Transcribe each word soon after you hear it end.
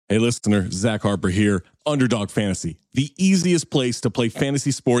Hey, listener, Zach Harper here. Underdog Fantasy, the easiest place to play fantasy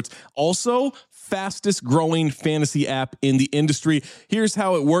sports. Also, fastest growing fantasy app in the industry. Here's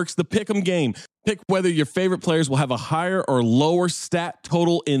how it works. The Pick'em game. Pick whether your favorite players will have a higher or lower stat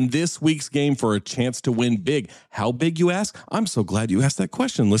total in this week's game for a chance to win big. How big, you ask? I'm so glad you asked that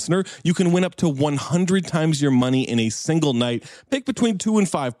question, listener. You can win up to 100 times your money in a single night. Pick between 2 and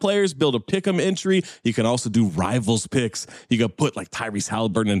 5 players, build a Pick'em entry. You can also do rivals picks. You can put like Tyrese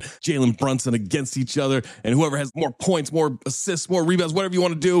Halliburton and Jalen Brunson against each other, and whoever has more points, more assists, more rebounds, whatever you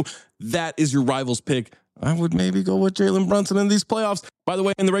want to do, that is your rivals pick. I would maybe go with Jalen Brunson in these playoffs. By the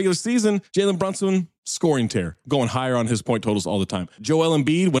way, in the regular season, Jalen Brunson, scoring tear, going higher on his point totals all the time. Joel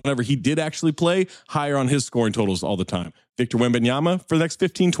Embiid, whenever he did actually play, higher on his scoring totals all the time. Victor Wembanyama, for the next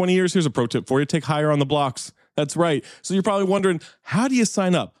 15, 20 years, here's a pro tip for you. Take higher on the blocks. That's right. So you're probably wondering, how do you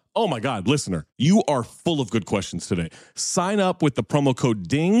sign up? Oh my God, listener, you are full of good questions today. Sign up with the promo code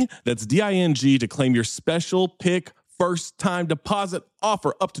DING, that's D-I-N-G, to claim your special pick first time deposit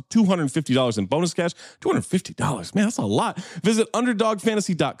offer up to $250 in bonus cash. $250, man, that's a lot. Visit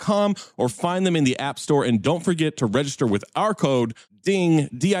underdogfantasy.com or find them in the App Store. And don't forget to register with our code DING,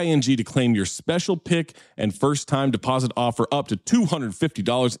 D-I-N-G, to claim your special pick and first time deposit offer up to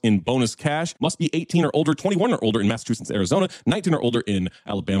 $250 in bonus cash. Must be 18 or older, 21 or older in Massachusetts, Arizona, 19 or older in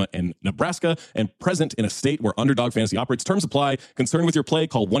Alabama and Nebraska, and present in a state where Underdog Fantasy operates. Terms apply. Concerned with your play,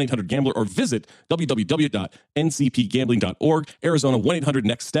 call 1-800-GAMBLER or visit www.ncpgambling.org. Arizona,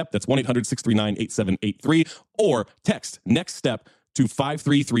 1-800-NEXT-STEP. That's 1-800-639-8783. Or text NEXT STEP to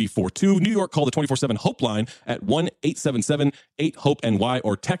 53342. New York, call the 24/7 Hope line at 1-877-8-HOPE-NY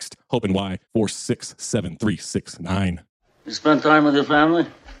or text HOPE-NY 467-369. You spend time with your family?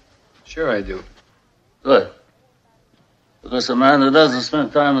 Sure I do. Good. Because a man who doesn't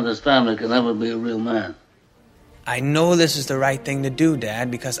spend time with his family can never be a real man. I know this is the right thing to do,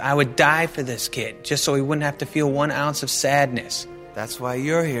 Dad, because I would die for this kid, just so he wouldn't have to feel 1 ounce of sadness. That's why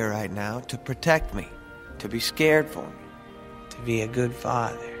you're here right now, to protect me, to be scared for me. To be a good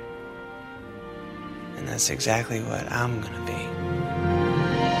father. And that's exactly what I'm gonna be.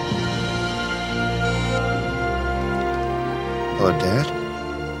 Hello, Dad?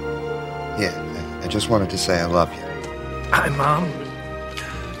 Yeah, I just wanted to say I love you. Hi, Mom.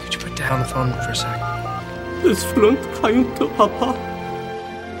 Could you put down the phone for a second? Es flunt kaunto, Papa.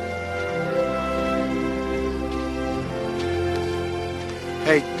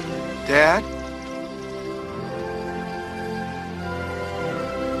 Hey, Dad?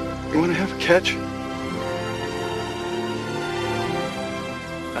 You want to have a catch?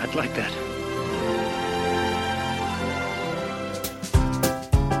 I'd like that.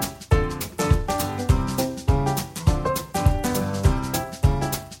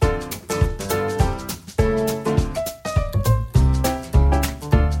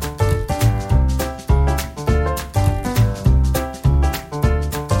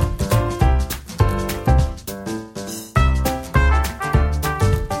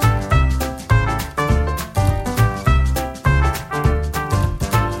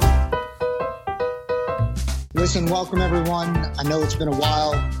 Listen, welcome everyone. I know it's been a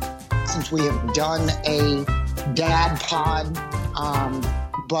while since we have done a dad pod,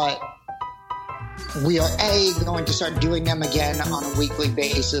 but we are going to start doing them again on a weekly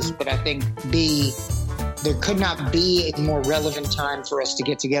basis. But I think B, there could not be a more relevant time for us to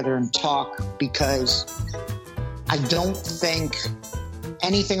get together and talk, because I don't think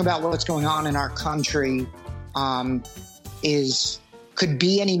anything about what's going on in our country could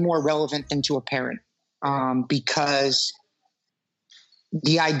be any more relevant than to a parent. Because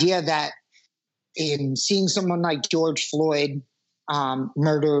the idea that in seeing someone like George Floyd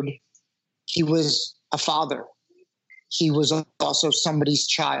murdered, he was a father. He was also somebody's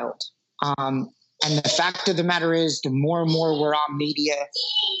child. And the fact of the matter is, the more and more we're on media,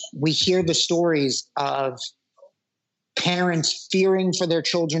 we hear the stories of parents fearing for their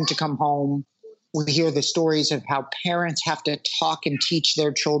children to come home. We hear the stories of how parents have to talk and teach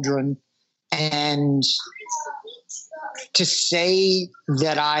their children. And to say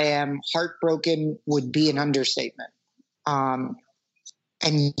that I am heartbroken would be an understatement. And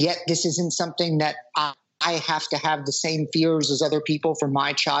yet this isn't something that I have to have the same fears as other people for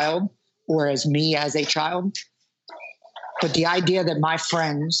my child or as me as a child. But the idea that my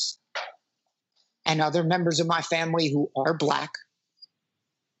friends and other members of my family who are Black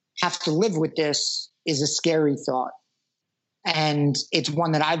have to live with this is a scary thought. And it's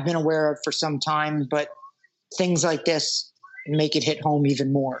one that I've been aware of for some time, but things like this make it hit home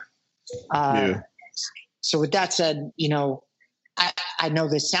even more. So with that said, I know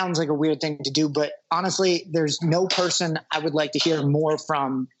this sounds like a weird thing to do, but honestly, there's no person I would like to hear more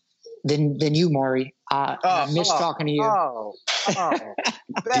from than you, Maury. I miss talking to you.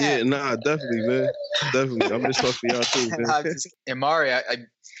 Yeah, nah, definitely, man. Definitely. I miss talking to y'all too, man. And Maury,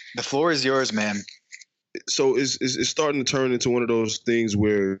 the floor is yours, man. So it's starting to turn into one of those things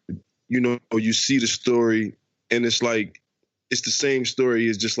where, you see the story and it's like, it's the same story.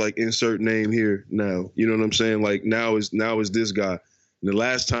 It's just like insert name here now. You know what I'm saying? Like now is this guy. And the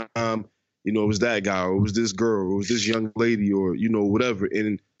last time, it was that guy, or it was this girl, or it was this young lady, or, whatever.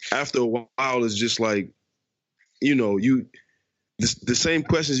 And after a while, it's just like, the same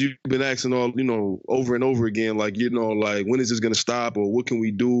questions you've been asking all, over and over again, like, like, when is this going to stop, or what can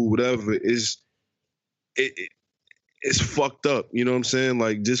we do, whatever, it's fucked up. You know what I'm saying?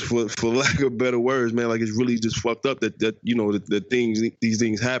 Like, just for lack of better words, man, like, it's really just fucked up that these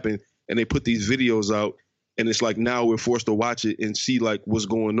things happen, and they put these videos out, and it's like now we're forced to watch it and see like what's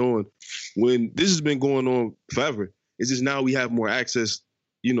going on, when this has been going on forever. It's just now we have more access,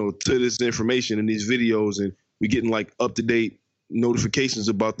 to this information and these videos, and we're getting like up-to-date notifications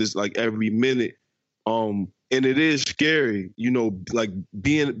about this like every minute. And it is scary, like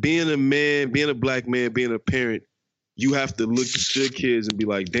being a man, being a black man, being a parent. You have to look at your kids and be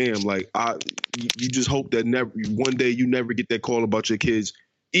like, damn, like you just hope that one day you never get that call about your kids,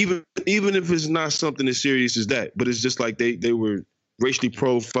 even if it's not something as serious as that. But it's just like they were racially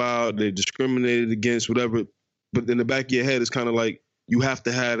profiled, they're discriminated against, whatever. But in the back of your head, it's kind of like you have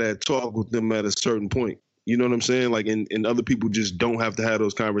to have that talk with them at a certain point. You know what I'm saying? Like, and other people just don't have to have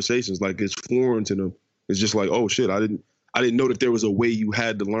those conversations. Like, it's foreign to them. It's just like, oh shit, I didn't know that there was a way you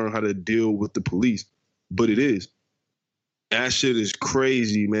had to learn how to deal with the police, but it is. That shit is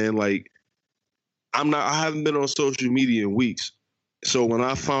crazy, man. Like, I haven't been on social media in weeks. So when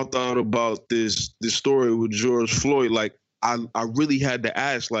I found out about this story with George Floyd, like, I really had to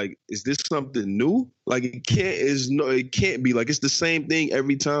ask, like, is this something new? Like, it can't be. Like, it's the same thing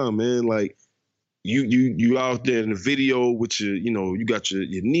every time, man. Like, you out there in the video with your, you got your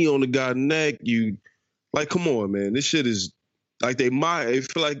knee on the guy's neck. You, like, come on, man. This shit is like they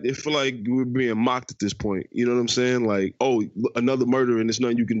feel like we're being mocked at this point. You know what I'm saying? Like, oh, another murder and there's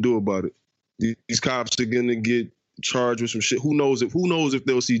nothing you can do about it. These cops are gonna get charged with some shit. Who knows if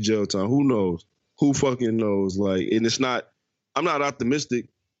they'll see jail time? Who knows? Who fucking knows? Like, and I'm not optimistic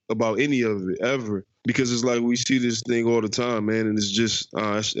about any of it ever, because it's like we see this thing all the time, man, and it's just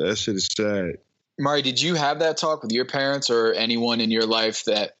that shit is sad. Maury, did you have that talk with your parents or anyone in your life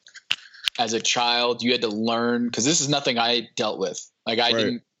that as a child you had to learn? Because this is nothing I dealt with. Like, I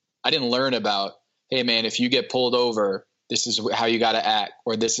didn't learn about, hey man, if you get pulled over, this is how you got to act,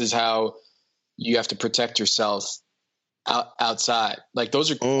 or this is how you have to protect yourself outside. Like,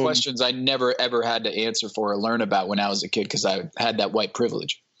 those are questions I never ever had to answer for or learn about when I was a kid, because I had that white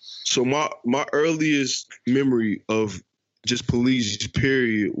privilege. So my earliest memory of just police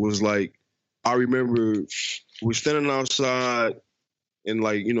period was like, I remember we're standing outside in,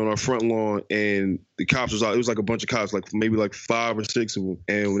 like, on our front lawn, and the cops was out. It was like a bunch of cops, like maybe like 5 or 6 of them.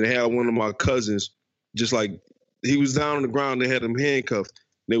 And when they had one of my cousins, just like, he was down on the ground, they had him handcuffed.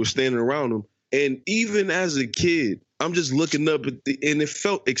 They were standing around him. And even as a kid, I'm just looking up and it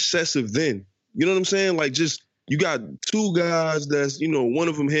felt excessive then. You know what I'm saying? Like, just, you got 2 guys that's, one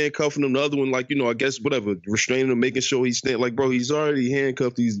of them handcuffing him, the other one, like, I guess, whatever, restraining him, making sure he's staying. Like, bro, he's already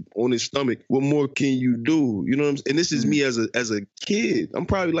handcuffed. He's on his stomach. What more can you do? You know what I'm saying? And this is me as a kid. I'm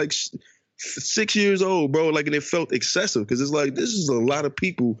probably like 6 years old, bro. Like, and it felt excessive, because it's like, this is a lot of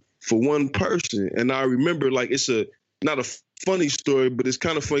people for one person. And I remember, like, it's not a funny story, but it's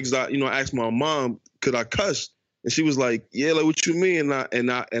kind of funny, because I asked my mom, could I cuss? And she was like, yeah, like, what you mean?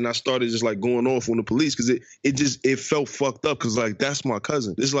 And I started just like going off on the police, because it felt fucked up, because like, that's my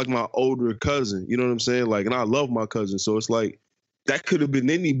cousin. This is like my older cousin. You know what I'm saying? Like, and I love my cousin. So it's like, that could have been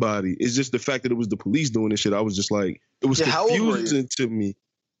anybody. It's just the fact that it was the police doing this shit. I was just like, it was confusing to me.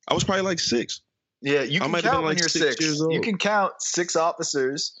 I was probably like 6. Yeah, you can count when you're 6 years old. You can count 6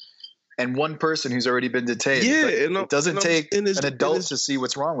 officers and one person who's already been detained. Yeah, it doesn't take an adult to see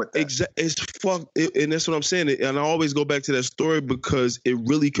what's wrong with that. Exactly, it's fucked, and that's what I'm saying. And I always go back to that story, because it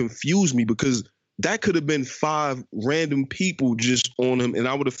really confused me, because that could have been 5 random people just on him, and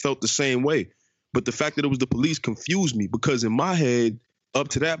I would have felt the same way. But the fact that it was the police confused me, because in my head, up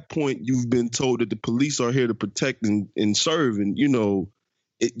to that point, you've been told that the police are here to protect and serve, and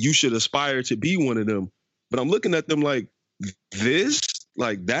you should aspire to be one of them. But I'm looking at them like, this.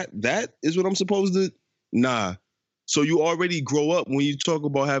 Like, that is what I'm supposed to? Nah. So you already grow up, when you talk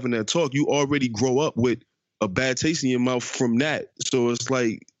about having that talk, you already grow up with a bad taste in your mouth from that. So it's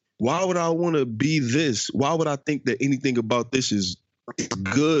like, why would I want to be this? Why would I think that anything about this is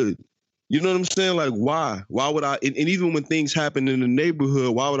good? You know what I'm saying? Like, why? Why would I? And even when things happen in the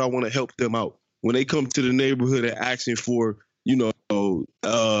neighborhood, why would I want to help them out? When they come to the neighborhood and asking for,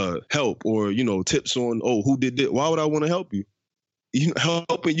 help or, tips on, who did this? Why would I want to help you?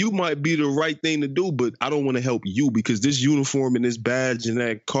 Helping you might be the right thing to do, but I don't want to help you because this uniform and this badge and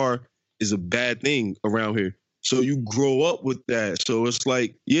that car is a bad thing around here. So you grow up with that. So it's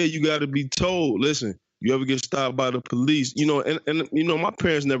like, yeah, you got to be told, listen, you ever get stopped by the police, and my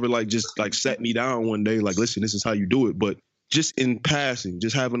parents never just sat me down one day, like, listen, this is how you do it. But just in passing,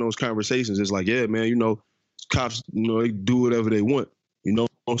 just having those conversations, it's like, yeah, man, cops, they do whatever they want,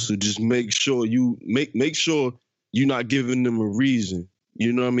 so just make sure you make sure you're not giving them a reason.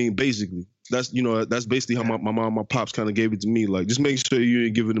 You know what I mean? Basically, that's basically how my mom, my pops kind of gave it to me. Like, just make sure you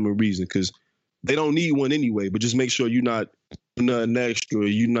ain't giving them a reason because they don't need one anyway, but just make sure you're not nothing extra.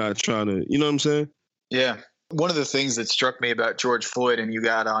 You're not trying to, you know what I'm saying? Yeah. One of the things that struck me about George Floyd, and you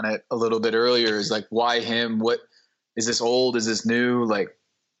got on it a little bit earlier, is like, why him? What is this old? Is this new? Like,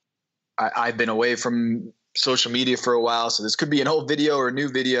 I've been away from social media for a while, so this could be an old video or a new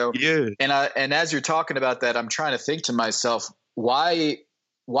video. Yeah. And as you're talking about that, I'm trying to think to myself, why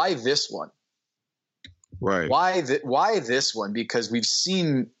this one? Right. Why this one? Because we've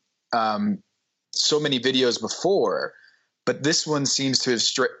seen so many videos before, but this one seems to have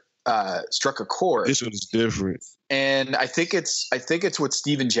struck a chord. This one's different. And I think it's what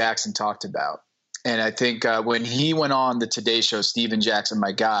Steven Jackson talked about. And I think when he went on the Today Show, Steven Jackson,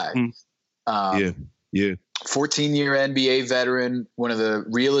 my guy, 14-year NBA veteran, one of the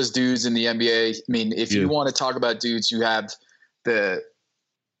realest dudes in the NBA. I mean, if you want to talk about dudes who have the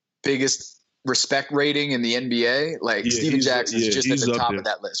biggest respect rating in the NBA, Steven Jackson's just at the top of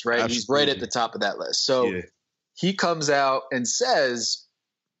that list, right? Absolutely. He's right at the top of that list. So he comes out and says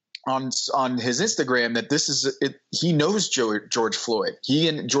on his Instagram that this is it. He knows George Floyd. He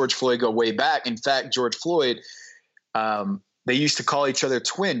and George Floyd go way back. In fact, George Floyd, they used to call each other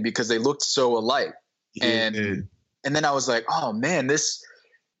twin because they looked so alike. And then I was like, oh man, this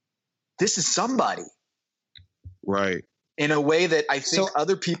is somebody, right? In a way that I think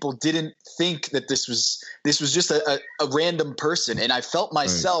other people didn't think that this was just a random person. And I felt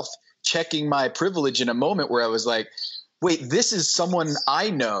myself checking my privilege in a moment where I was like, wait, this is someone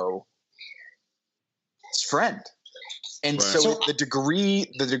I know, his friend. And so the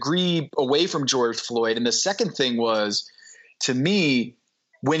degree away from George Floyd. And the second thing was, to me,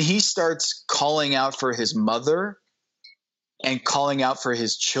 when he starts calling out for his mother and calling out for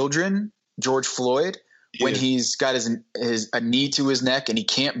his children, George Floyd, when he's got a knee to his neck and he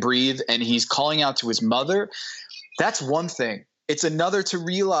can't breathe and he's calling out to his mother, that's one thing. It's another to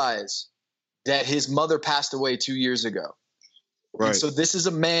realize that his mother passed away 2 years ago. Right. And so this is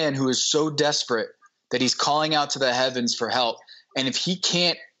a man who is so desperate that he's calling out to the heavens for help. And if he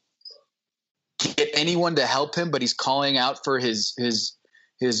can't get anyone to help him, but he's calling out for his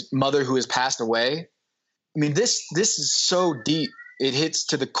mother who has passed away. I mean, this is so deep. It hits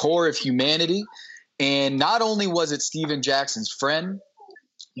to the core of humanity. And not only was it Steven Jackson's friend,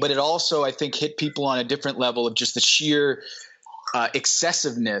 but it also, I think, hit people on a different level of just the sheer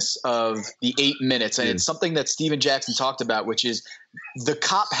excessiveness of the 8 minutes. And it's something that Steven Jackson talked about, which is the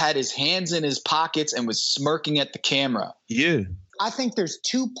cop had his hands in his pockets and was smirking at the camera. Yeah. I think there's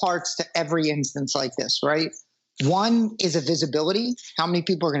two parts to every instance like this, right? One is a visibility, how many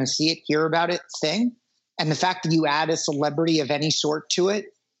people are going to see it, hear about it thing. And the fact that you add a celebrity of any sort to it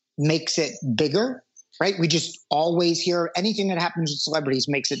makes it bigger, right? We just always hear anything that happens with celebrities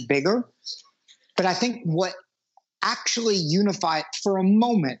makes it bigger. But I think what actually unified for a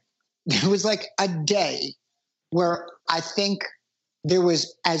moment, there was like a day where I think there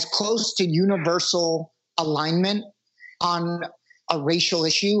was as close to universal alignment on a racial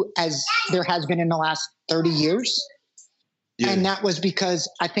issue as there has been in the last 30 years. Yeah. And that was because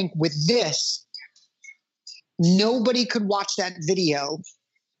I think with this, nobody could watch that video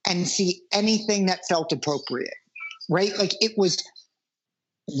and see anything that felt appropriate, right? Like it was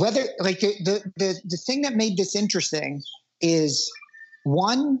whether like the thing that made this interesting is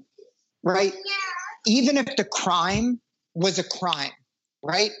one, right? Even if the crime was a crime,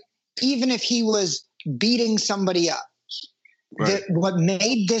 right? Even if he was beating somebody up, right. What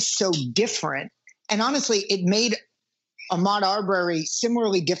made this so different, and honestly, it made Ahmaud Arbery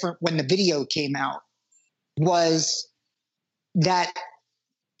similarly different when the video came out, was that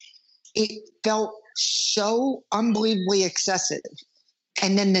it felt so unbelievably excessive.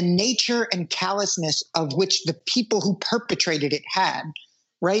 And then the nature and callousness of which the people who perpetrated it had,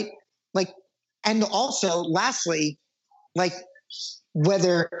 right? Like, and also lastly, like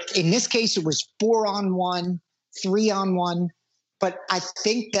whether in this case it was 4-on-1, 3-on-1, But I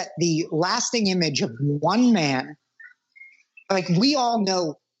think that the lasting image of one man, like we all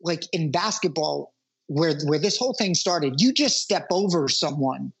know, like in basketball, where this whole thing started, you just step over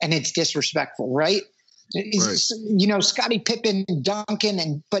someone and it's disrespectful, right? You know, Scottie Pippen,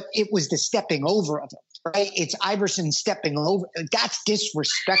 Duncan, but it was the stepping over of it, right? It's Iverson stepping over. That's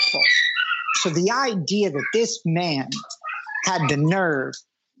disrespectful. So the idea that this man had the nerve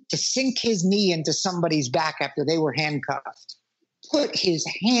to sink his knee into somebody's back after they were handcuffed, put his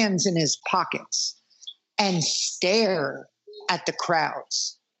hands in his pockets, and stare at the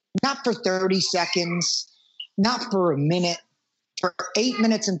crowds, not for 30 seconds, not for a minute, for 8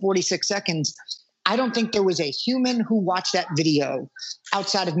 minutes and 46 seconds. I don't think there was a human who watched that video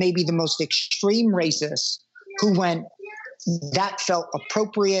outside of maybe the most extreme racist who went, that felt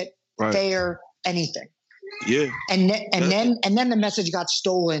appropriate, fair, anything. Yeah. And then the message got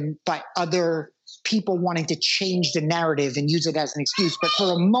stolen by other people wanting to change the narrative and use it as an excuse. But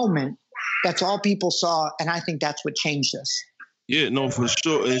for a moment, that's all people saw. And I think that's what changed this. Yeah, no, for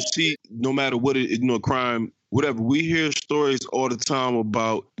sure. And see, no matter what it, crime, whatever, we hear stories all the time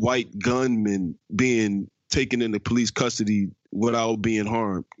about white gunmen being taken into police custody without being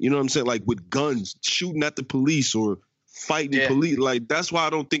harmed. You know what I'm saying? Like with guns, shooting at the police or fighting police. Like, that's why I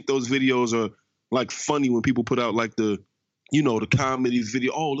don't think those videos are like funny when people put out like the comedy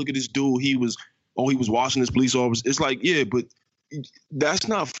video. Oh, look at this dude. He was watching this police officer. It's like, yeah, but that's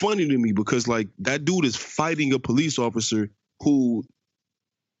not funny to me because like that dude is fighting a police officer who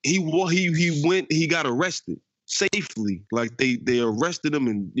he got arrested safely. Like they arrested him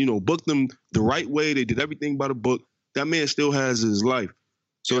and, booked him the right way. They did everything by the book. That man still has his life.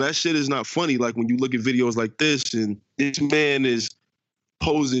 So that shit is not funny. Like when you look at videos like this and this man is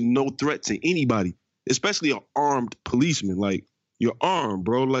posing no threat to anybody, especially an armed policeman. Like, you're armed,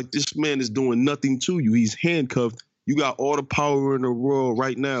 bro. Like, this man is doing nothing to you. He's handcuffed. You got all the power in the world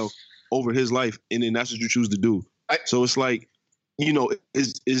right now over his life, and then that's what you choose to do. So it's like,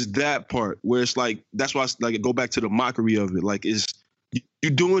 is that part where it's like, that's why I go back to the mockery of it. Like,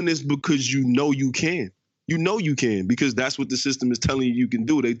 you're doing this because you know you can. You know you can because that's what the system is telling you can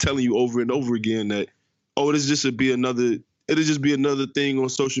do. They're telling you over and over again that, oh, it'll just be another thing on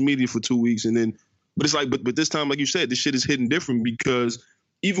social media for 2 weeks, and then, but it's like, but this time, like you said, this shit is hitting different because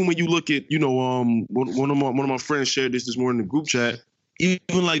even when you look at, one of my friends shared this morning in the group chat,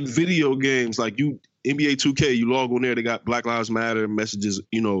 even like video games, like NBA 2K, you log on there, they got Black Lives Matter messages,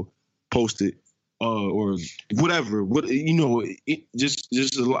 posted, or whatever,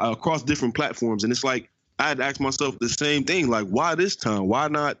 just across different platforms, and it's like I had to ask myself the same thing, like, why this time? Why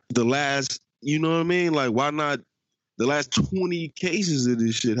not the last? You know what I mean? Like, why not the last 20 cases of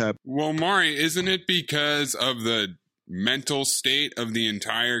this shit happen? Well, Maury, isn't it because of the mental state of the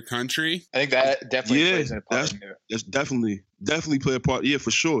entire country? I think that definitely plays a part. That's definitely play a part. Yeah, for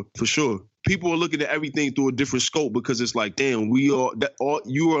sure. People are looking at everything through a different scope because it's like, damn, you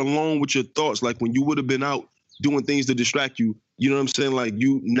are alone with your thoughts. Like when you would have been out doing things to distract you, you know what I'm saying? Like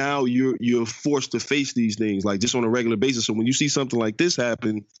you're forced to face these things like just on a regular basis. So when you see something like this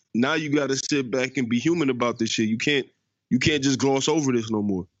happen, now you got to sit back and be human about this shit. You can't just gloss over this no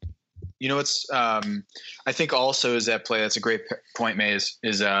more. You know, it's I think also is at play. That's a great point, Maze.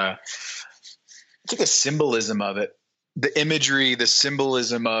 Is I think the symbolism of it, the imagery, the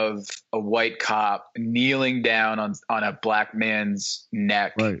symbolism of a white cop kneeling down on a black man's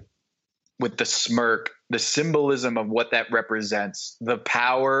neck, right, with the smirk, the symbolism of what that represents, the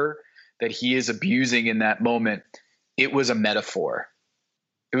power that he is abusing in that moment. It was a metaphor.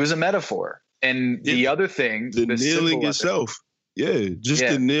 It was a metaphor. And the other thing, the kneeling itself.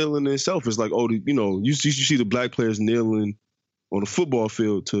 The kneeling itself is like, you see the black players kneeling on a football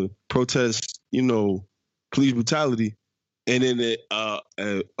field to protest, police brutality. And then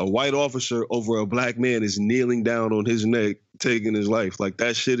a white officer over a black man is kneeling down on his neck, taking his life. Like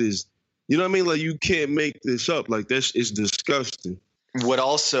that shit is, you know what I mean? Like you can't make this up. Like that is disgusting. What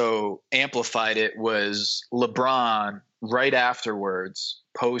also amplified it was LeBron right afterwards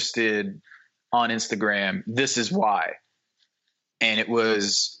posted on Instagram, "This is why." And it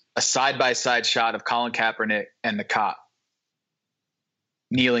was a side-by-side shot of Colin Kaepernick and the cop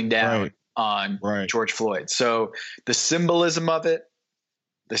kneeling down on George Floyd. So the symbolism of it,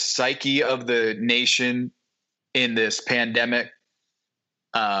 the psyche of the nation in this pandemic,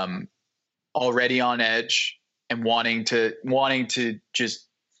 already on edge and wanting to just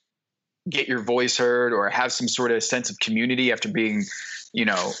get your voice heard or have some sort of sense of community after being,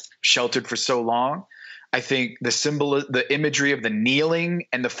 sheltered for so long. I think the imagery of the kneeling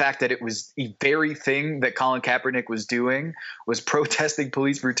and the fact that it was the very thing that Colin Kaepernick was doing was protesting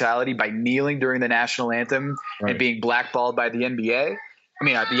police brutality by kneeling during the national anthem and being blackballed by the NBA. I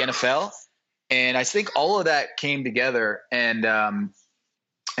mean, the NFL. And I think all of that came together. And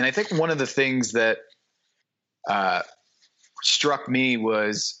I think one of the things that struck me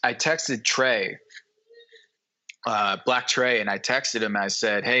was I texted Trey, Black Trey, and I texted him. I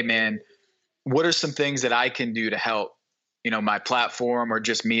said, hey, man, what are some things that I can do to help, my platform or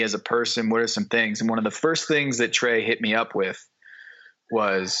just me as a person? What are some things? And one of the first things that Trey hit me up with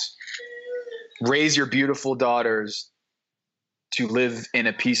was raise your beautiful daughters to live in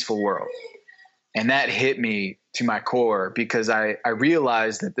a peaceful world. And that hit me to my core because I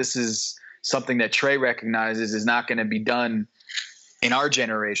realized that this is something that Trey recognizes is not going to be done in our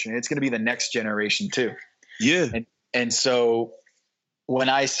generation. It's going to be the next generation too. Yeah. And so when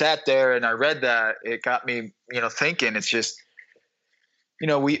I sat there and I read that, it got me, thinking. It's just,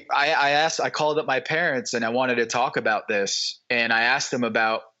 I called up my parents and I wanted to talk about this. And I asked them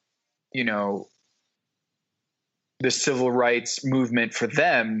about, the civil rights movement for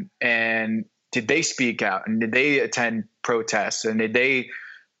them. And did they speak out and did they attend protests and did they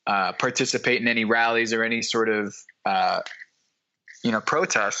participate in any rallies or any sort of,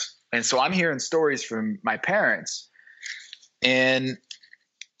 protests? And so I'm hearing stories from my parents. And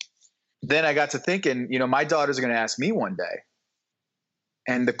then I got to thinking, my daughters are going to ask me one day.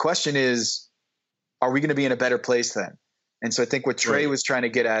 And the question is, are we going to be in a better place then? And so I think what Trey was trying to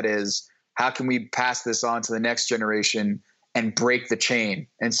get at is, how can we pass this on to the next generation and break the chain?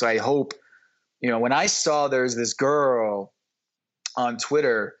 And so I hope, when I saw there's this girl on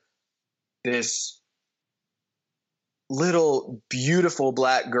Twitter, this little beautiful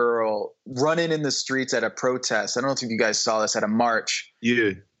Black girl running in the streets at a protest. I don't know if you guys saw this at a march.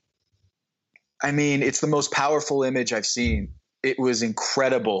 Yeah. I mean, it's the most powerful image I've seen. It was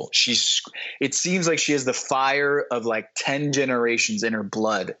incredible. It seems like she has the fire of like 10 generations in her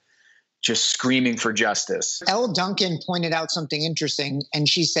blood, just screaming for justice. Elle Duncan pointed out something interesting, and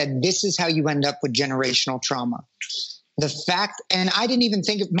she said, this is how you end up with generational trauma. The fact, and I didn't even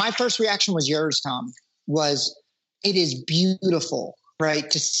think of, my first reaction was yours, Tom, was it is beautiful, right,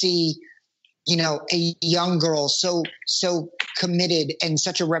 to see, a young girl so committed and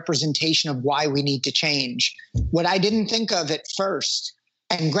such a representation of why we need to change. What I didn't think of at first,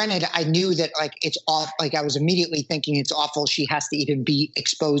 and granted, I knew that it's off, I was immediately thinking it's awful she has to even be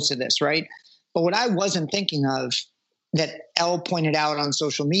exposed to this, right? But what I wasn't thinking of that Elle pointed out on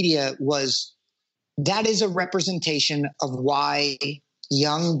social media was that is a representation of why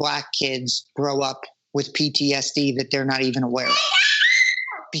young Black kids grow up with PTSD that they're not even aware of.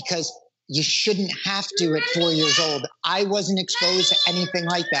 Because you shouldn't have to at 4 years old. I wasn't exposed to anything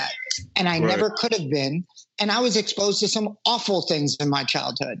like that. And I never could have been. And I was exposed to some awful things in my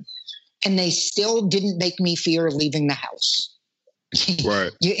childhood. And they still didn't make me fear leaving the house.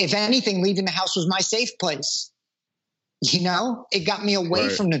 Right. If anything, leaving the house was my safe place. It got me away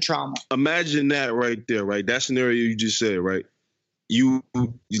from the trauma. Imagine that right there, right? That scenario you just said, right? You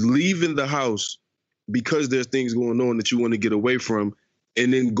leaving the house because there's things going on that you want to get away from,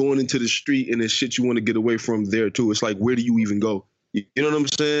 and then going into the street and there's shit you want to get away from there too. It's like, where do you even go? You know what I'm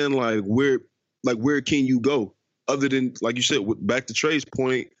saying? Where can you go? Other than, like you said, back to Trey's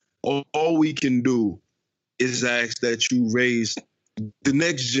point, all we can do is ask that you raise the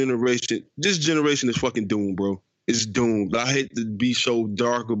next generation. This generation is fucking doomed, bro. It's doomed. I hate to be so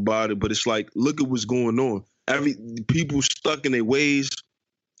dark about it, but it's like, look at what's going on. People stuck in their ways.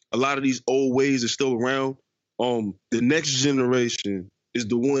 A lot of these old ways are still around. The next generation is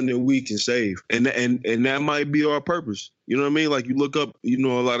the one that we can save. And that might be our purpose. You know what I mean? Like, you look up, a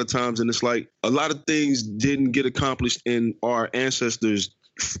lot of times, and it's like a lot of things didn't get accomplished in our ancestors'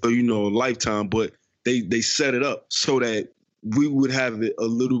 lifetime, but they set it up so that we would have it a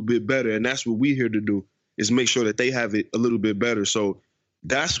little bit better. And that's what we're here to do, is make sure that they have it a little bit better. So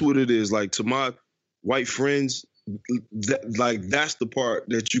that's what it is. Like, to my white friends, that's the part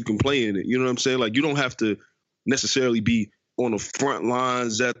that you can play in it. You know what I'm saying? Like, you don't have to necessarily be on the front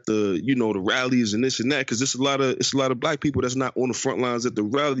lines at the, the rallies and this and that, because it's a lot of Black people that's not on the front lines at the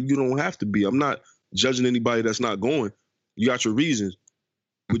rally. You don't have to be. I'm not judging anybody that's not going. You got your reasons,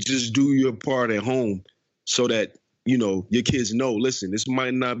 but just do your part at home so that, your kids know, listen, this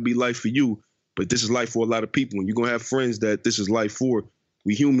might not be life for you, but this is life for a lot of people. And you're going to have friends that this is life for.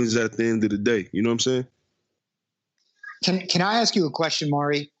 We humans at the end of the day. You know what I'm saying? Can I ask you a question,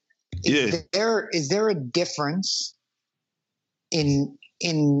 Maury? Is there a difference in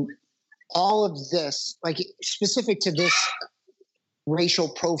all of this, like specific to this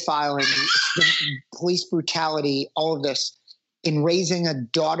racial profiling, the police brutality, all of this. In raising a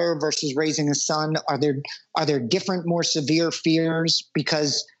daughter versus raising a son, are there different, more severe fears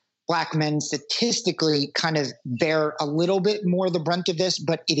because Black men statistically kind of bear a little bit more the brunt of this,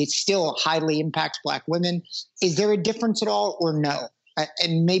 but it still highly impacts Black women? Is there a difference at all or no?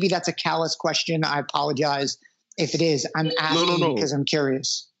 And maybe that's a callous question. I apologize if it is. I'm asking because I'm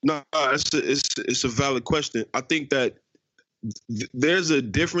curious. No, it's a valid question. I think that there's a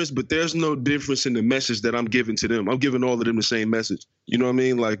difference, but there's no difference in the message that I'm giving to them. I'm giving all of them the same message. You know what I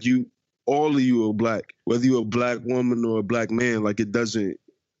mean? Like all of you are Black, whether you're a Black woman or a Black man. Like it doesn't,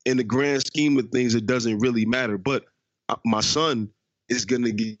 in the grand scheme of things, it doesn't really matter. But my son is going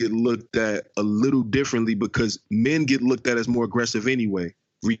to get looked at a little differently because men get looked at as more aggressive anyway,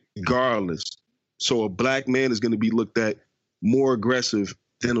 regardless. So a Black man is going to be looked at more aggressive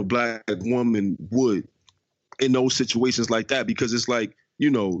than a Black woman would in those situations like that, because it's like, you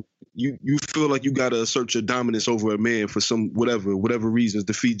know, you feel like you got to assert your dominance over a man for some whatever reasons,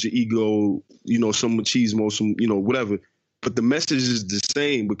 to feed your ego, you know, some machismo, some, you know, whatever. But the message is the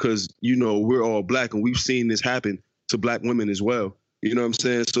same because, you know, we're all Black and we've seen this happen to Black women as well. You know what I'm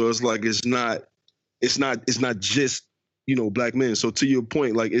saying? So it's like, it's not just, you know, Black men. So to your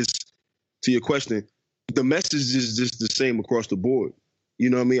point, like to your question, the message is just the same across the board. You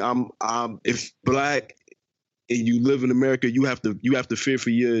know what I mean? I'm if Black and you live in America, you have to fear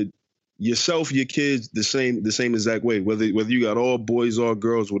for yourself, your kids, the same exact way, whether you got all boys, all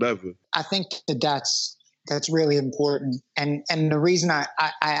girls, whatever. I think that's really important. And the reason I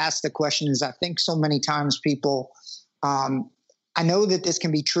asked the question is I think so many times people, I know that this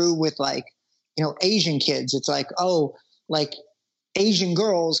can be true with, like, you know, Asian kids. It's like, oh, like Asian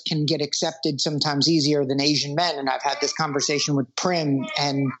girls can get accepted sometimes easier than Asian men. And I've had this conversation with Prim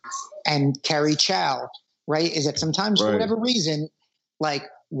and Carrie Chow, right? Is that sometimes for whatever reason, like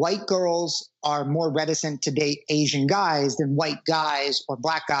white girls are more reticent to date Asian guys than white guys or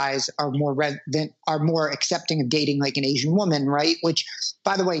Black guys are more accepting of dating like an Asian woman, right? Which,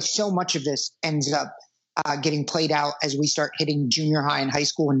 by the way, so much of this ends up getting played out as we start hitting junior high and high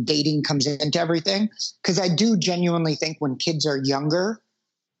school and dating comes into everything. Because I do genuinely think when kids are younger,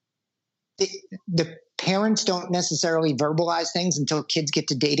 the parents don't necessarily verbalize things until kids get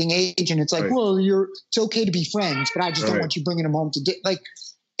to dating age. And it's like, well, it's okay to be friends, but I just don't want you bringing them home to date. Like,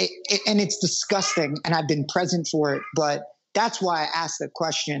 and it's disgusting. And I've been present for it, but that's why I asked the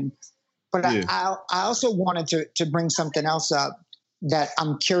question. But I also wanted to bring something else up that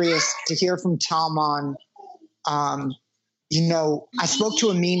I'm curious to hear from Tom on. You know, I spoke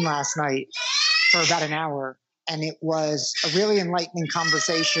to Amin last night for about an hour, and it was a really enlightening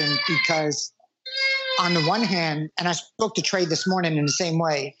conversation because on the one hand, and I spoke to Trey this morning in the same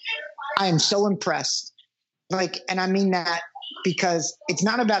way, I am so impressed. Like, and I mean that because it's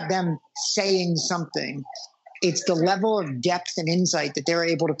not about them saying something. It's the level of depth and insight that they're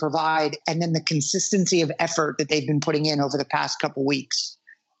able to provide, and then the consistency of effort that they've been putting in over the past couple weeks.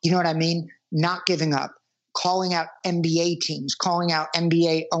 You know what I mean? Not giving up, calling out NBA teams, calling out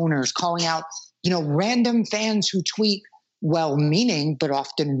NBA owners, calling out, you know, random fans who tweet well-meaning but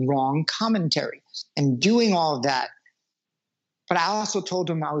often wrong commentary, and doing all of that. But I also told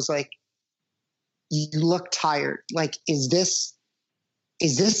him, I was like, you look tired. Like, is this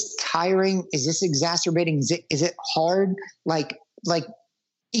tiring? Is this exacerbating? Is it hard? Like,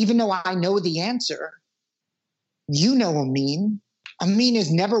 even though I know the answer, you know, Amin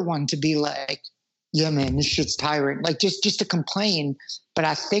is never one to be like, yeah, man, this shit's tiring. Like just to complain. But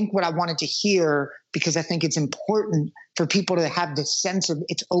I think what I wanted to hear, because I think it's important for people to have this sense of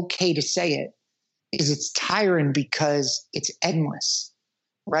it's okay to say it, is it's tiring because it's endless,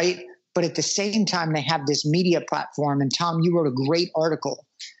 right? But at the same time, they have this media platform. And Tom, you wrote a great article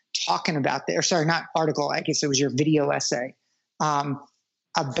talking about that. Or sorry, not article. I guess it was your video essay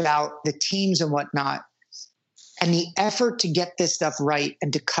about the teams and whatnot. And the effort to get this stuff right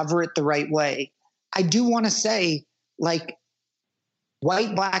and to cover it the right way. I do want to say, like,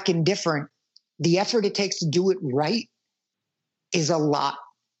 white, Black, and different, the effort it takes to do it right is a lot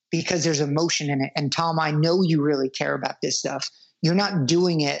because there's emotion in it. And Tom, I know you really care about this stuff. You're not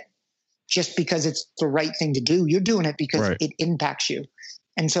doing it just because it's the right thing to do. You're doing it because it impacts you.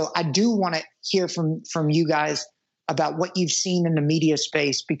 And so I do want to hear from you guys about what you've seen in the media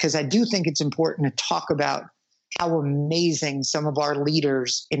space, because I do think it's important to talk about how amazing some of our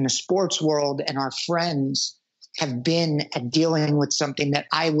leaders in the sports world and our friends have been at dealing with something that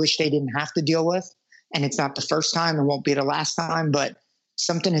I wish they didn't have to deal with. And it's not the first time, it won't be the last time, but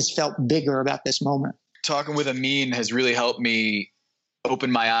something has felt bigger about this moment. Talking with Amin has really helped me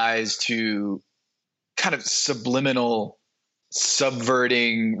open my eyes to kind of subliminal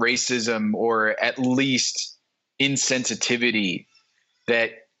subverting racism or at least insensitivity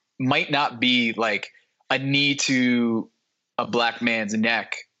that might not be like a knee to a black man's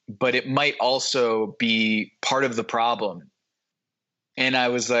neck, but it might also be part of the problem. And I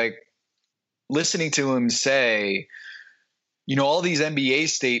was like listening to him say, you know, all these NBA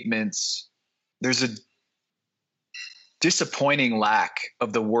statements, there's a disappointing lack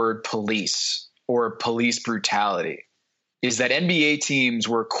of the word police or police brutality. Is that NBA teams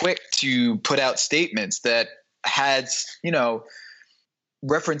were quick to put out statements that had, you know,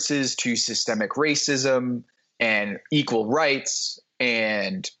 references to systemic racism and equal rights,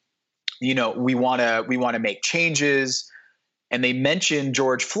 and, you know, we want to make changes. And they mentioned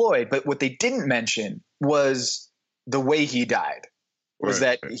George Floyd, but what they didn't mention was the way he died, was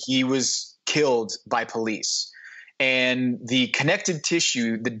that he was killed by police. And the connective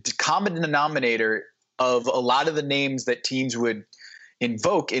tissue, the common denominator of a lot of the names that teams would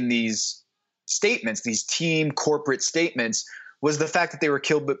invoke in these statements, these team corporate statements, was the fact that they were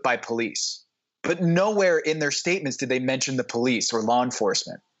killed by police. But nowhere in their statements did they mention the police or law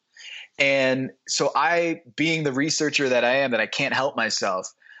enforcement. And so I, being the researcher that I am, that I can't help myself,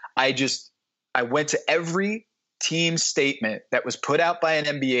 I went to every team statement that was put out by an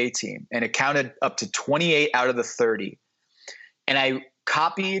NBA team, and it counted up to 28 out of the 30. And I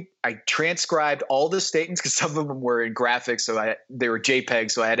transcribed all the statements, because some of them were in graphics, so they were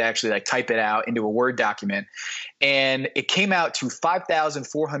JPEG, so I had to actually like type it out into a Word document, and it came out to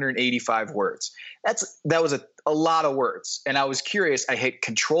 5,485 words. That was a lot of words, and I was curious. I hit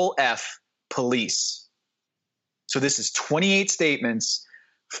Control F, police. So this is 28 statements,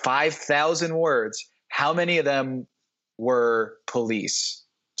 5,000 words. How many of them were police?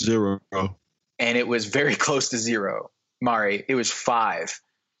 0. And it was very close to 0. Mari, it was 5.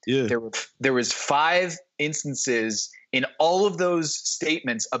 Yeah. There was 5 instances in all of those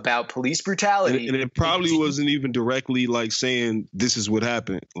statements about police brutality. And it probably wasn't even directly like saying this is what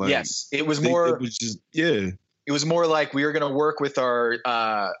happened. Like, yes. It was more, it was just, yeah. It was more like we were going to work with our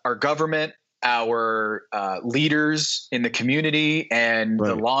government, our leaders in the community, and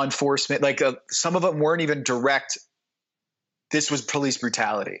the law enforcement. Like some of them weren't even direct. This was police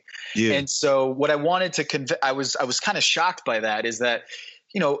brutality. Yeah. And so what I wanted to convey, I was kind of shocked by that, is that,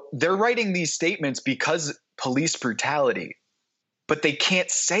 you know, they're writing these statements because police brutality, but they can't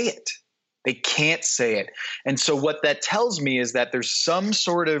say it. They can't say it. And so what that tells me is that there's some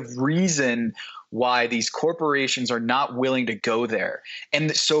sort of reason why these corporations are not willing to go there.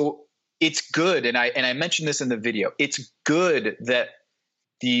 And so it's good. And I mentioned this in the video. It's good that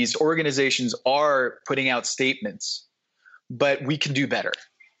these organizations are putting out statements, but we can do better,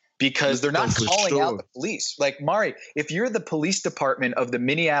 because they're not calling out the police. Like, Mari, if you're the police department of the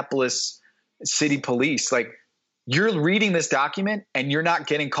Minneapolis City Police, like, you're reading this document and you're not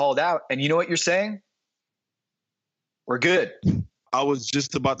getting called out. And you know what you're saying? We're good. I was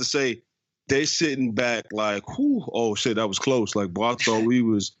just about to say, they're sitting back like, whew, oh shit, that was close. Like, boy, I thought we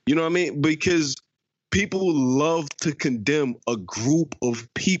was, you know what I mean? Because people love to condemn a group of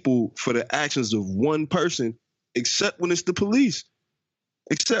people for the actions of one person, except when it's the police.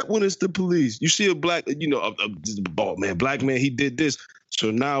 Except when it's the police. You see a black, you know, black man, he did this.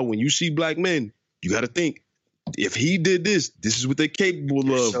 So now when you see black men, you got to think, if he did this, this is what they're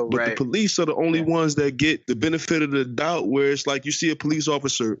capable of. So but the police are the only ones that get the benefit of the doubt, where it's like you see a police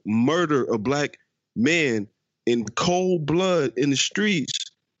officer murder a black man in cold blood in the streets.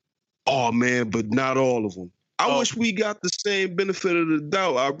 Oh, man, but not all of them. I wish we got the same benefit of the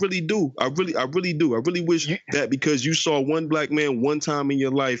doubt. I really do. I really do. I really wish that, because you saw one black man one time in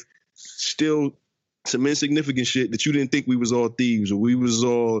your life steal some insignificant shit, that you didn't think we was all thieves or we was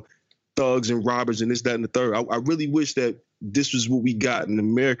all thugs and robbers and this, that, and the third. I really wish that this was what we got in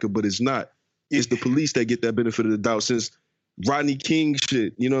America, but it's not. It's the police that get that benefit of the doubt. Since Rodney King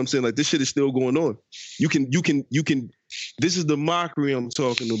shit, you know what I'm saying? Like, this shit is still going on. You can, this is the mockery I'm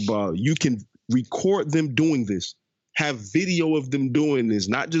talking about. You can record them doing this, have video of them doing this,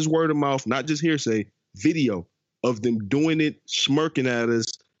 not just word of mouth, not just hearsay, video of them doing it, smirking at us,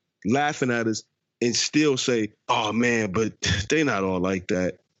 laughing at us, and still say, oh man, but they not all like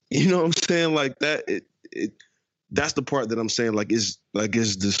that. You know what I'm saying? Like that, that's the part that I'm saying, like, it's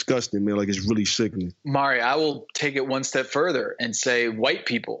disgusting, man. Like, it's really sickening. Mari, I will take it one step further and say, white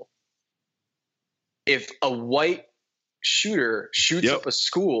people, if a white shooter shoots up a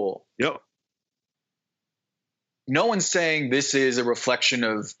school, no one's saying this is a reflection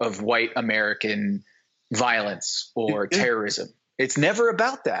of white American violence or terrorism. It's never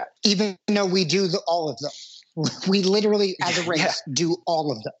about that. Even though we do all of them. We literally, as a race, do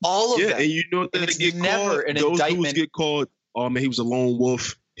all of them. All of them. And you know that they get called? Those dudes get called oh man, he was a lone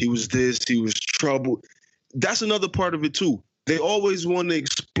wolf. He was this, he was trouble. That's another part of it too. They always want to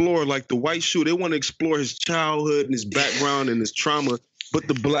explore, like the white shoe. They want to explore his childhood and his background and his trauma. But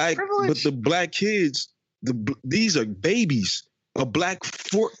the black kids, these are babies. A black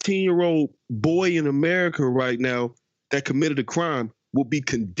 14-year-old boy in America right now that committed a crime will be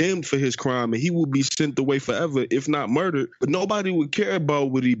condemned for his crime, and he will be sent away forever, if not murdered. But nobody would care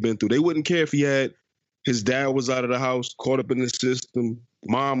about what he'd been through. They wouldn't care if his dad was out of the house, caught up in the system,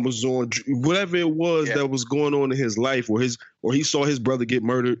 mom was on, whatever it was that was going on in his life, or he saw his brother get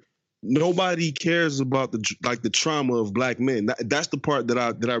murdered. Nobody cares about the trauma of black men. That's the part that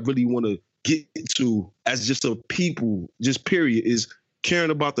I really want to get to as just a people, just period, is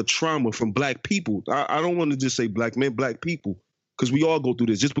caring about the trauma from black people. I don't want to just say black men, black people, because we all go through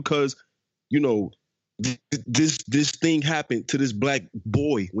this. Just because, this thing happened to this black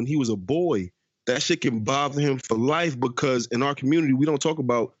boy when he was a boy, that shit can bother him for life, because in our community, we don't talk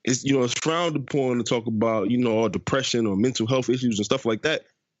about, it's frowned upon to talk about, depression or mental health issues and stuff like that.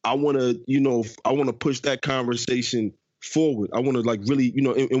 I want to push that conversation forward. I want to really,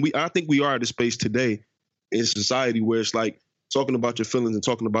 I think we are at a space today in society where it's like talking about your feelings and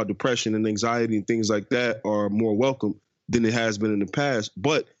talking about depression and anxiety and things like that are more welcome than it has been in the past.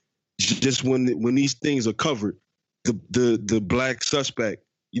 But just when these things are covered, the black suspect,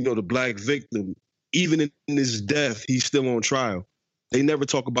 the black victim, even in his death, he's still on trial. They never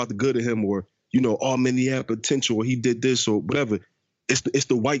talk about the good of him, or, oh man, he had potential, or he did this or whatever. It's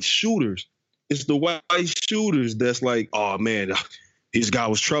the white shooters. It's the white shooters that's like, oh man, this guy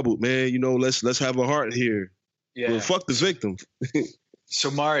was troubled, man. Let's have a heart here. Yeah. Well, fuck the victim.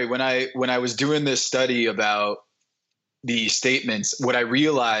 So Mari, when I was doing this study about the statements, what I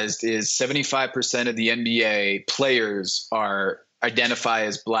realized is 75% of the NBA players identify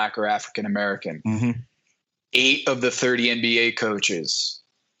as black or African American. Mm-hmm. 8 of the 30 NBA coaches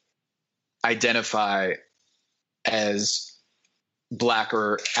identify as black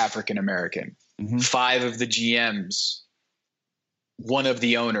or African American. Mm-hmm. 5 of the GMs, 1 of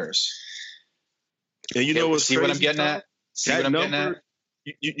the owners. And what's see crazy, what I'm getting at? See what I'm getting at?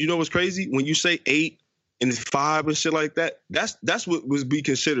 You know what's crazy? When you say 8 and 5 and shit like that, that's what would be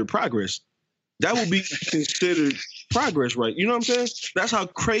considered progress. That would be considered progress, right? You know what I'm saying? That's how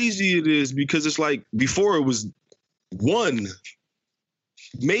crazy it is, because it's like before it was 1,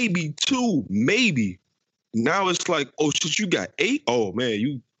 maybe 2, maybe. Now it's like, oh shit, you got 8? Oh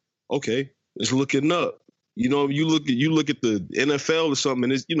man, it's looking up. You look at the NFL or something,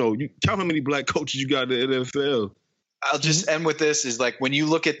 and it's, you count how many black coaches you got in the NFL. I'll just end with this, is like, when you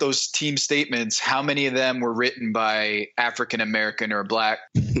look at those team statements, how many of them were written by African American or black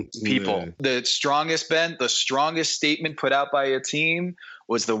people? Yeah. The strongest statement put out by a team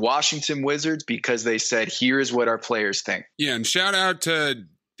was the Washington Wizards, because they said, here's what our players think. Yeah, and shout out to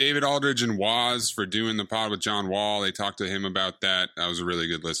David Aldridge and Waz for doing the pod with John Wall. They talked to him about that. That was a really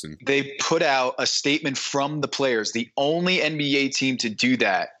good listen. They put out a statement from the players, the only NBA team to do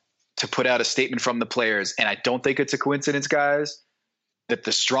that, to put out a statement from the players. And I don't think it's a coincidence, guys, that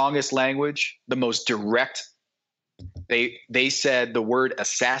the strongest language, the most direct, they said the word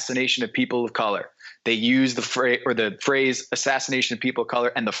assassination of people of color. They used the phrase assassination of people of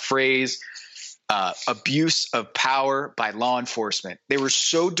color and the phrase abuse of power by law enforcement. They were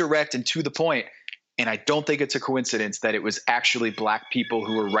so direct and to the point, and I don't think it's a coincidence that it was actually black people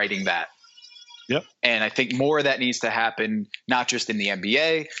who were writing that. Yep. And I think more of that needs to happen, not just in the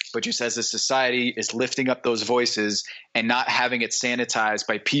NBA, but just as a society is lifting up those voices and not having it sanitized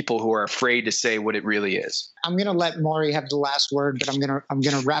by people who are afraid to say what it really is. I'm going to let Maury have the last word, but I'm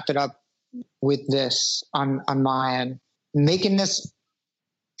going to wrap it up with this on my end. Making this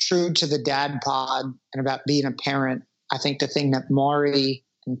true to the dad pod and about being a parent, I think the thing that Maury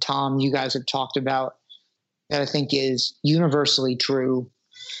and Tom, you guys have talked about, that I think is universally true,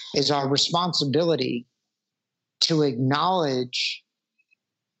 is our responsibility to acknowledge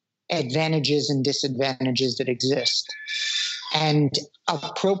advantages and disadvantages that exist, and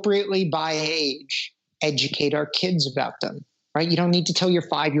appropriately by age, educate our kids about them, right? You don't need to tell your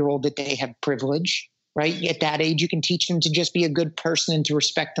 5-year-old that they have privilege, right? At that age, you can teach them to just be a good person and to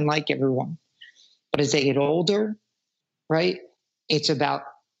respect and like everyone. But as they get older, right, it's about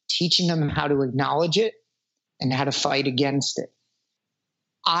teaching them how to acknowledge it and how to fight against it.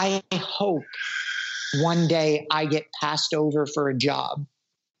 I hope one day I get passed over for a job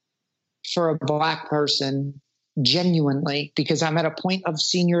for a black person, genuinely, because I'm at a point of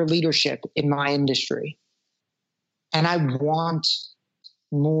senior leadership in my industry. And I want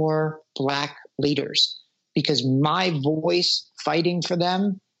more black leaders, because my voice fighting for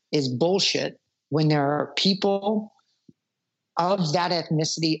them is bullshit when there are people of that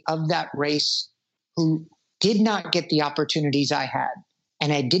ethnicity, of that race, who did not get the opportunities I had.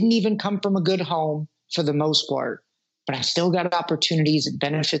 And I didn't even come from a good home for the most part, but I still got opportunities and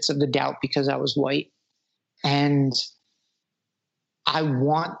benefits of the doubt because I was white. And I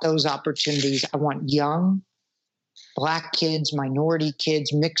want those opportunities. I want young Black kids, minority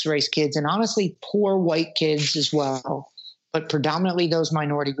kids, mixed race kids, and honestly, poor white kids as well, but predominantly those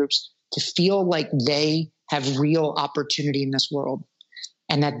minority groups, to feel like they have real opportunity in this world.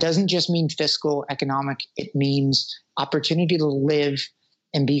 And that doesn't just mean fiscal, economic. It means opportunity to live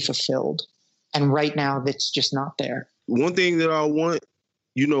and be fulfilled. And right now, that's just not there. One thing that I want,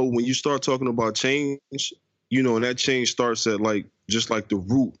 when you start talking about change, and that change starts at just like the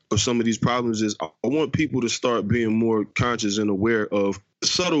root of some of these problems is I want people to start being more conscious and aware of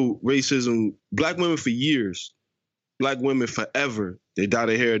subtle racism. Black women for years, Black women forever, they dye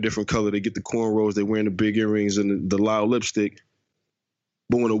their hair a different color. They get the cornrows, they're wearing the big earrings and the loud lipstick.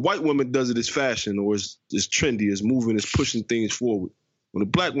 But when a white woman does it, it's fashion or it's trendy, it's moving, it's pushing things forward. When a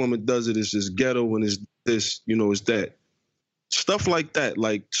Black woman does it, it's just ghetto and it's this, it's that. Stuff like that.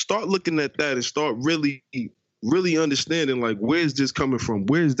 Start looking at that and start really understanding, where's this coming from?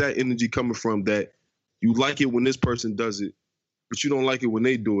 Where's that energy coming from that you like it when this person does it, but you don't like it when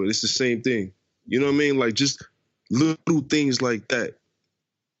they do it? It's the same thing. You know what I mean? Just little things like that.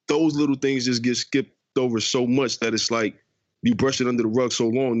 Those little things just get skipped over so much that it's like you brush it under the rug so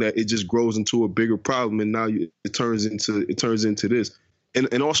long that it just grows into a bigger problem, and now it turns into this.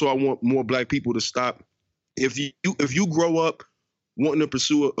 And also, I want more Black people to stop. If you grow up wanting to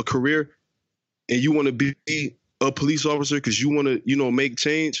pursue a career and you want to be a police officer because you want to, make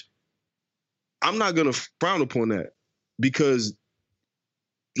change, I'm not going to frown upon that, because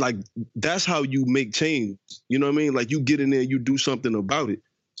that's how you make change. You know what I mean? You get in there, you do something about it.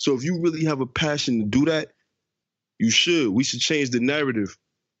 So if you really have a passion to do that, you should. We should change the narrative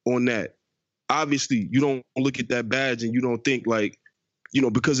on that. Obviously, you don't look at that badge and you don't think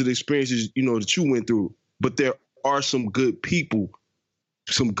because of the experiences, that you went through. But there are some good people,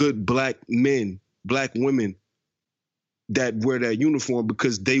 some good Black men, Black women that wear that uniform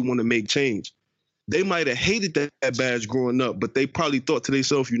because they want to make change. They might have hated that badge growing up, but they probably thought to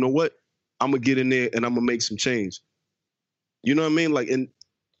themselves, you know what? I'm going to get in there and I'm going to make some change. You know what I mean? And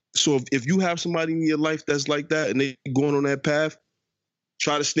so if you have somebody in your life that's like that and they going on that path,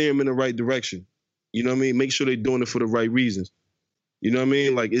 try to steer them in the right direction. You know what I mean? Make sure they're doing it for the right reasons. You know what I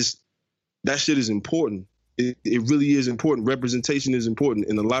mean? That shit is important. It really is important. Representation is important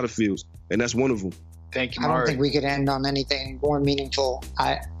in a lot of fields, and that's one of them. Thank you, Maury. I don't think we could end on anything more meaningful.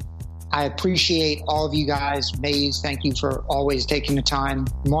 I appreciate all of you guys. Maze, thank you for always taking the time.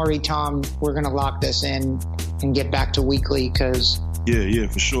 Maury, Tom, we're going to lock this in and get back to weekly because yeah,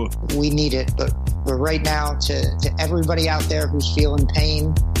 for sure. We need it. But right now, to everybody out there who's feeling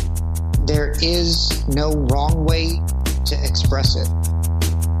pain, there is no wrong way to express it.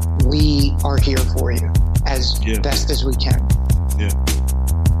 We are here for you as best as we can. Yeah.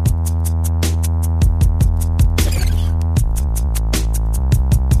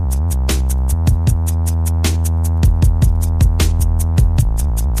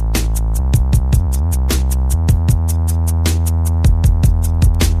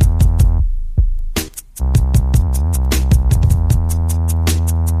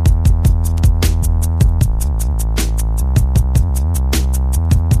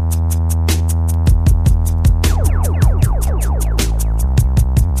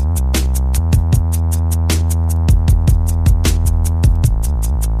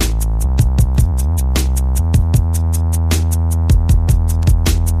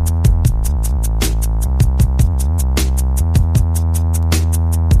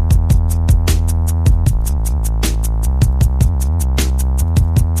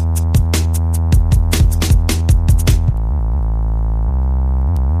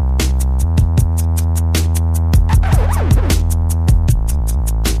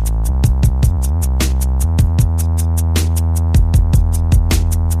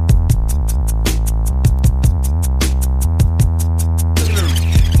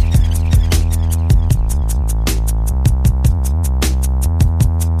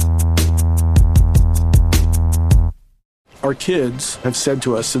 Our kids have said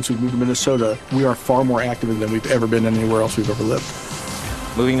to us since we moved to Minnesota, we are far more active than we've ever been anywhere else we've ever lived.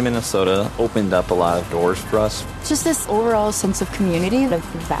 Moving to Minnesota opened up a lot of doors for us. Just this overall sense of community, of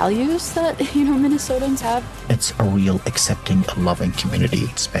values that, Minnesotans have. It's a real accepting, loving community,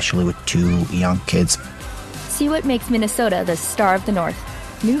 especially with 2 young kids. See what makes Minnesota the star of the North.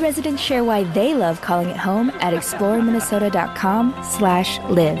 New residents share why they love calling it home at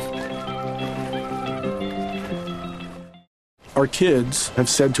exploreminnesota.com/live. Our kids have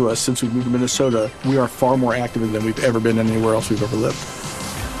said to us since we moved to Minnesota, we are far more active than we've ever been anywhere else we've ever lived.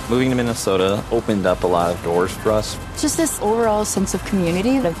 Moving to Minnesota opened up a lot of doors for us. Just this overall sense of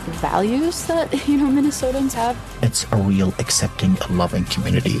community, of values that, Minnesotans have. It's a real accepting, loving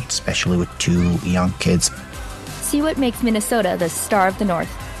community, especially with 2 young kids. See what makes Minnesota the star of the North.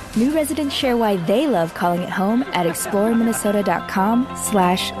 New residents share why they love calling it home at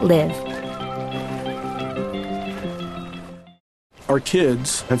exploreminnesota.com/live. Our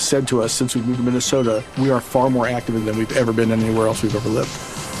kids have said to us since we moved to Minnesota, we are far more active than we've ever been anywhere else we've ever lived.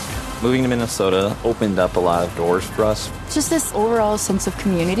 Moving to Minnesota opened up a lot of doors for us. Just this overall sense of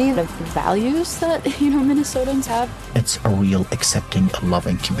community, of values that, Minnesotans have. It's a real accepting,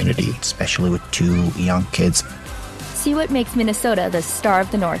 loving community, especially with 2 young kids. See what makes Minnesota the star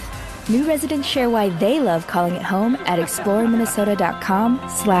of the North. New residents share why they love calling it home at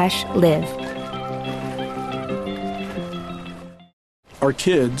exploreminnesota.com/live. Our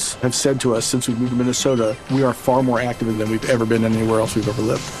kids have said to us since we moved to Minnesota, we are far more active than we've ever been anywhere else we've ever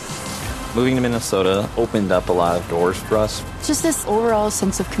lived. Moving to Minnesota opened up a lot of doors for us. Just this overall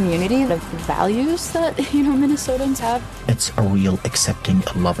sense of community, of values that, Minnesotans have. It's a real accepting,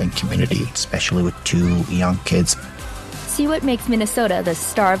 loving community, especially with 2 young kids. See what makes Minnesota the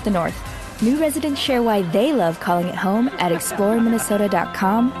star of the North. New residents share why they love calling it home at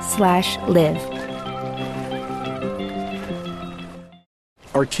exploreminnesota.com/live.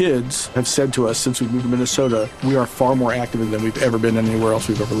 Our kids have said to us since we moved to Minnesota, we are far more active than we've ever been anywhere else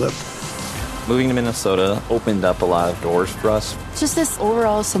we've ever lived. Moving to Minnesota opened up a lot of doors for us. Just this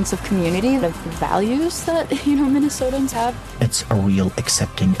overall sense of community, of values that, Minnesotans have. It's a real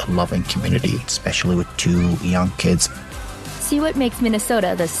accepting, loving community, especially with 2 young kids. See what makes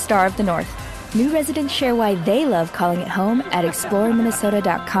Minnesota the star of the North. New residents share why they love calling it home at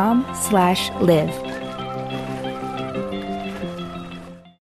exploreminnesota.com/live.